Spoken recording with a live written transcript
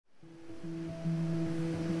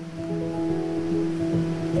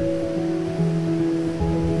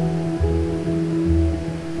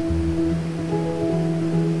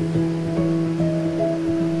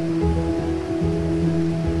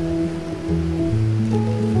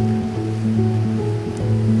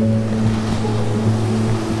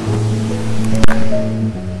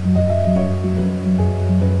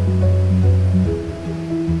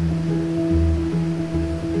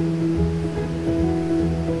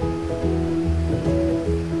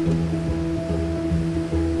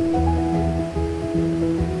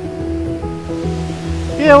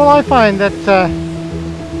Yeah, well, I find that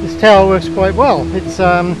this towel works quite well. It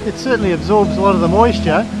certainly absorbs a lot of the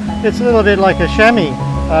moisture. It's a little bit like a chamois.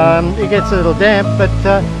 It gets a little damp, but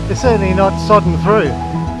it's certainly not sodden through.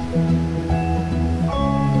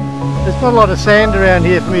 There's not a lot of sand around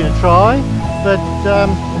here for me to try, but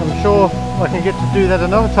I'm sure I can get to do that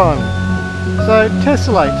another time. So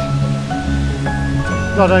Tesalate,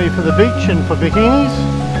 not only for the beach and for bikinis,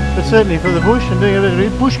 but certainly for the bush and doing a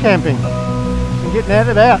bit of bush camping and getting out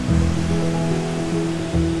and about.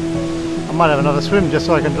 I might have another swim just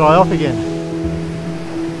so I can dry off again.